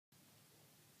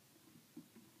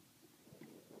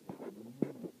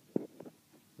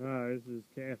Alright, this is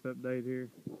calf update here.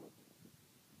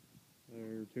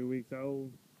 They're 2 weeks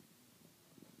old.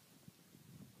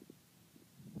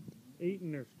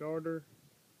 Eating their starter,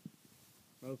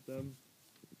 most of them.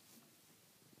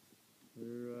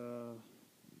 They're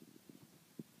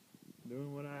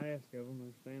doing what I ask of them.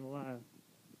 They're staying alive.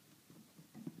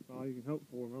 That's all you can hope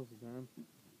for most of the time.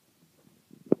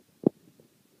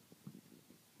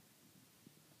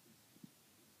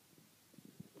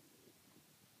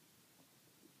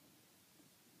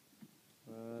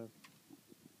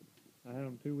 I had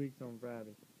them 2 weeks on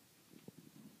Friday.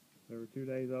 They were 2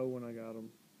 days old when I got them.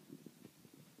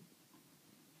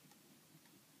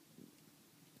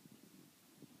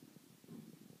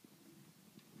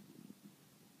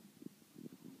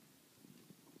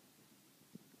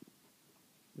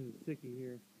 There's a sickie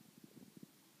here.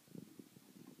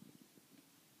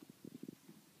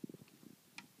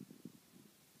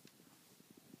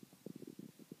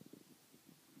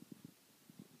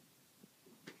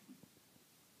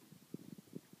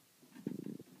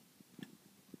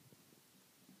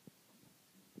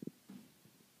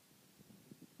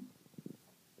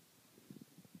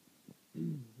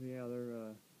 Yeah,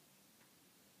 they're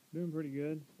doing pretty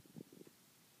good.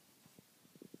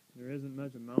 There isn't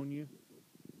much ammonia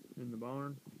in the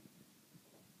barn.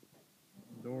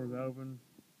 The door's open.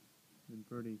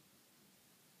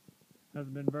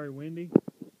 Hasn't been very windy,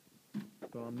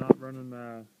 so I'm not running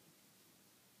my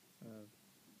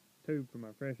tube for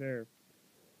my fresh air.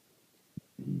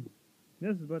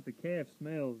 This is what the calf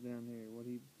smells down here.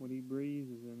 What he breathes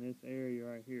is in this area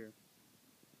right here.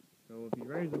 So if you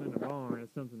raise them in the barn,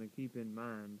 that's something to keep in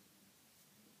mind.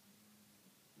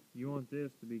 You want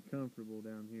this to be comfortable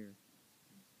down here,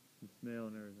 the smell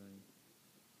and everything.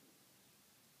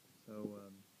 So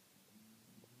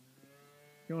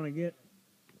it's going to get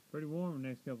pretty warm the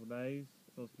next couple of days.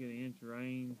 Supposed to get an inch of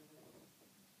rain.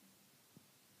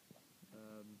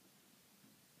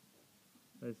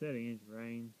 They said an inch of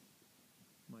rain.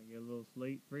 Might get a little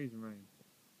sleet, freezing rain.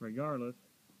 Regardless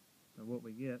of what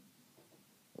we get,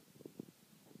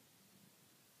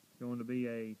 it's going to be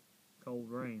a cold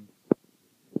rain.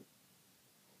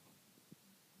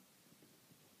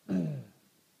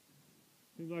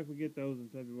 Seems like we get those in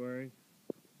February.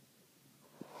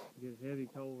 We get heavy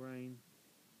cold rain,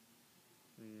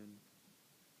 and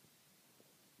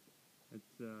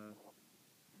it's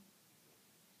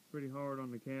pretty hard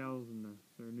on the cows and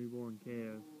their newborn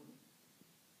calves.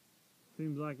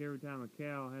 Seems like every time a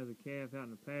cow has a calf out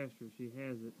in the pasture, she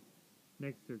has it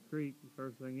next to a creek. The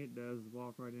first thing it does is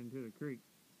walk right into the creek.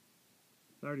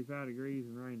 35 degrees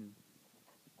and raining.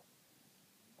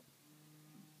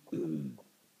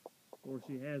 Or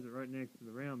she has it right next to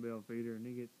the round bell feeder and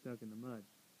it gets stuck in the mud.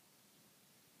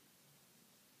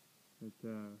 It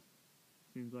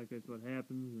seems like that's what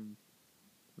happens, and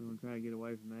we're going to try to get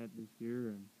away from that this year.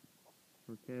 And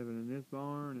we're calving in this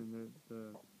barn and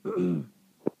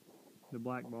the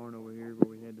black barn over here where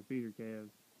we had the feeder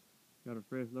calves. Got a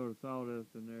fresh load of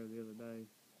sawdust in there the other day.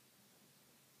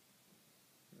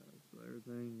 So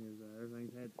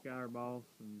everything's had skyr boss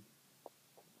and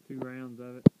 2 rounds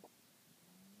of it.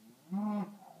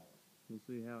 We'll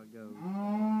see how it goes.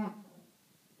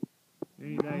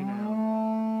 Any day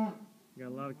now. Got a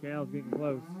lot of cows getting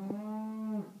close.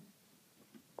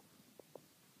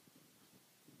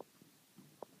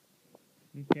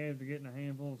 These calves are getting a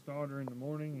handful of starter in the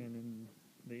morning and in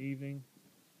the evening,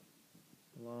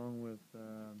 along with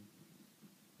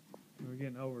we're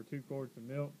getting over 2 quarts of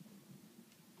milk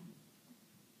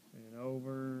and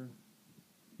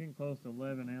getting close to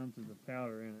 11 ounces of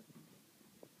powder in it.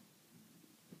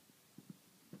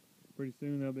 Pretty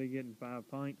soon they'll be getting 5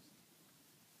 pints.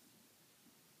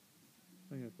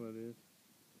 I think that's what it is.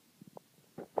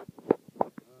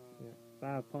 Yeah,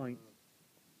 5 pints.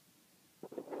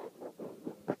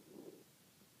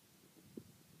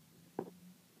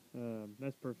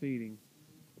 That's per feeding.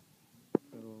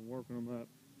 So I'm working them up.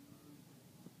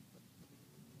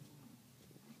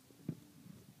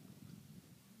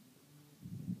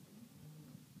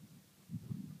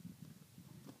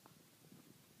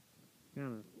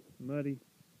 Kind of muddy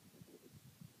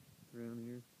around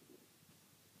here.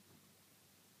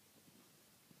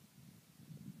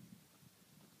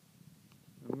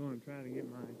 I'm going to try to get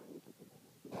my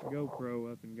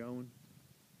GoPro up and going.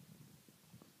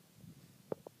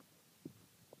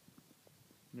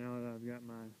 Now that I've got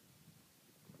my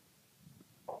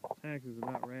taxes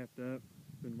about wrapped up,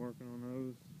 been working on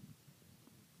those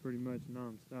pretty much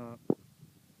non-stop.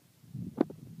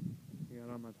 Got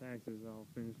all my taxes all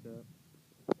finished up.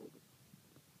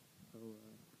 So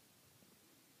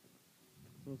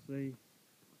we'll see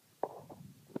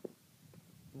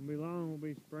Won't be long, we'll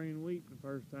be spraying wheat the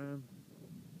first time.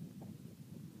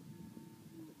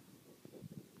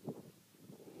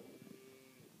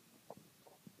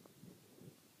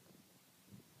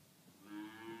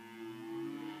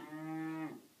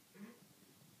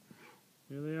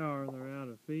 Here they are, they're out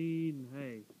of feed and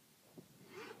hay.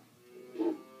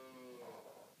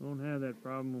 Won't have that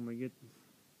problem when we get the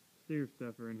steer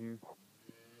stuffer in here.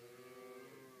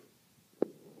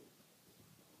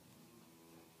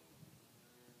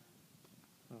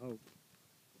 I hope.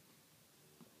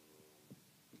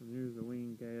 And here's the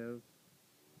weaned calves.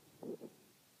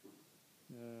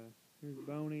 Here's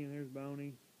Boney, and there's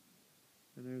Boney,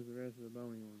 and there's the rest of the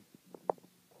Boney ones.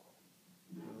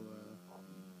 So,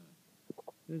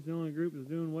 this is the only group that's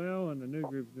doing well, and the new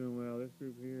group's doing well. This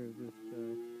group here is just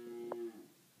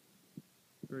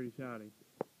pretty shoddy,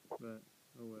 but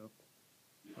oh well,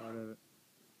 part of it.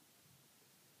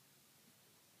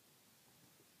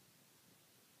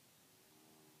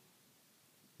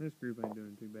 This group ain't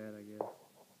doing too bad, I guess.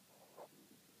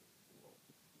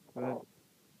 But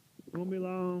it won't be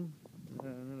long,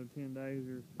 another 10 days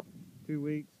or 2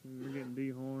 weeks, and we're getting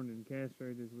dehorned and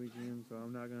castrated this weekend, so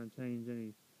I'm not going to change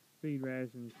any feed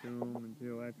rations to them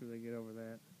until after they get over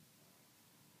that.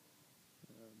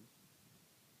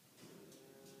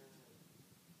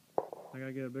 I got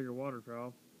to get a bigger water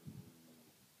trough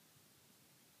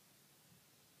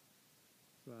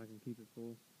so I can keep it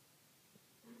full.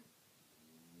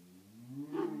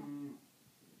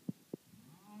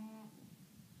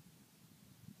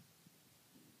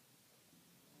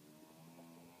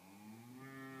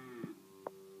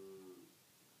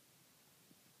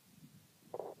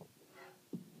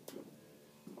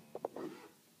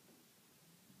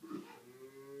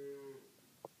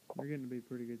 They're getting to be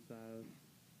pretty good size.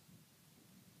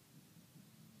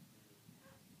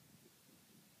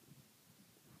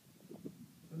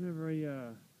 Whenever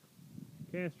I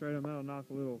castrate them, that'll knock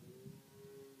a little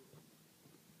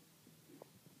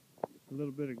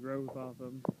bit of growth off of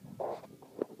them.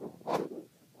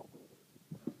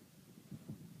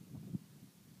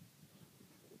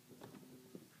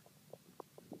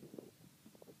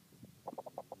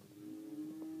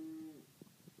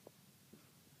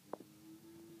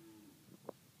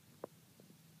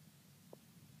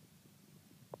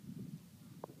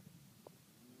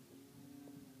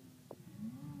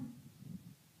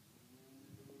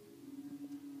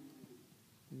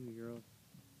 Easy, girl.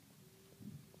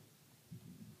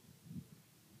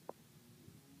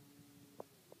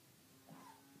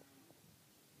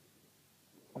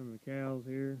 Some of the cows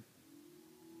here.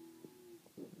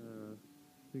 You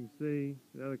can see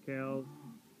the other cows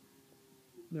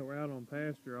that were out on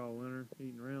pasture all winter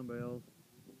eating round bales.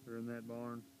 They're in that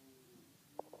barn.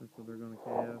 That's what they're going to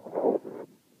calve.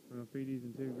 We're going to feed these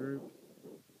in 2 groups,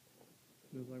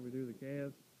 just like we do the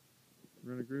calves.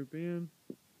 We're going to group in,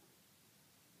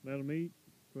 let them eat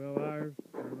 12 hours,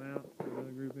 turn them out,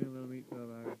 another group in, let them eat 12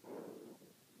 hours.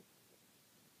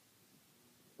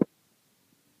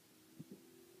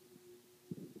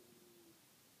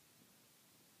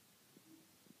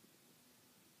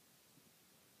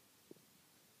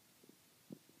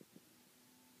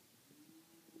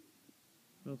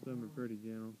 Most of them are pretty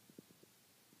gentle.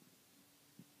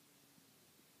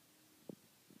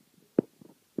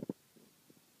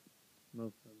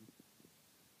 Most of them.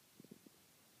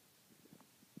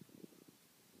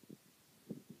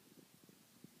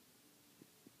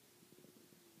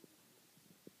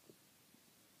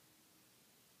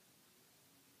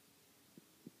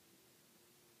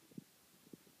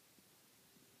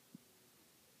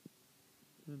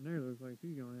 And there looks like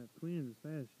she's going to have twins as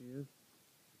fast as she is.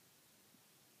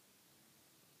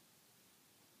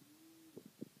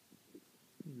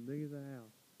 She's as big as a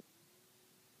house.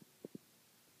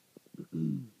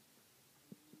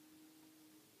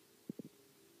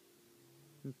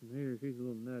 This one here, she's a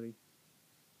little nutty.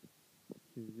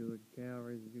 She's a good looking cow,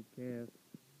 raises a good calf.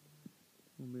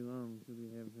 Won't be long, she'll be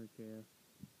having her calf.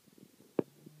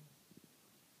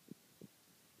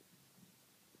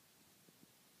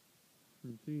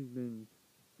 And she's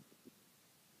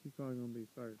probably going to be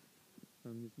first.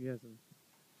 I'm just guessing.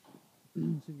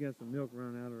 She's got some milk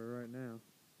running out of her right now.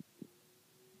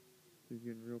 She's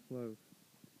getting real close.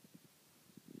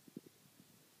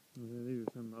 These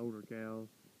are some older cows.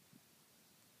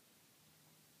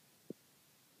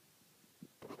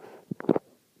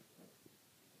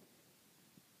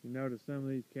 You notice some of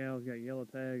these cows got yellow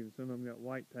tags and some of them got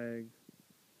white tags.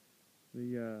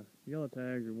 The yellow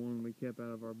tags are one we kept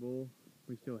out of our bull.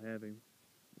 We still have him.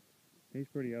 He's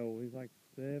pretty old. He's like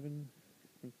 7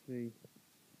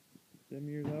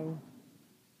 years old.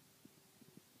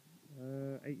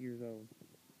 8 years old.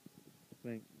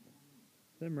 think.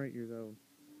 7 or 8 years old.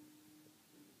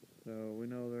 So we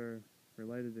know they're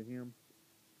related to him.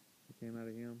 They came out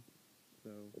of him. So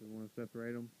we want to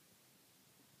separate them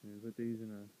and put these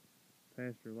in a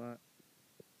pasture lot.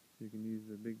 You can use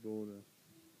the big bull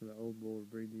for the old bull to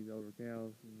breed these older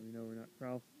cows. And we know we're not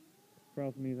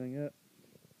crossing anything up.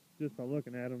 Just by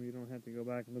looking at them, you don't have to go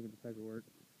back and look at the paperwork.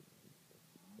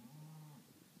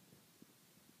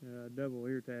 Double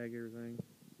ear tag everything.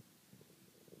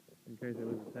 In case they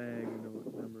lose a tag, we know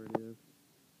what number it is.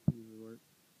 Usually works.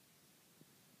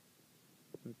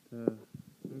 But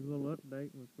there's a little update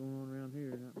what's going on around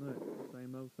here. Not much.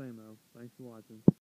 Same old, same old. Thanks for watching.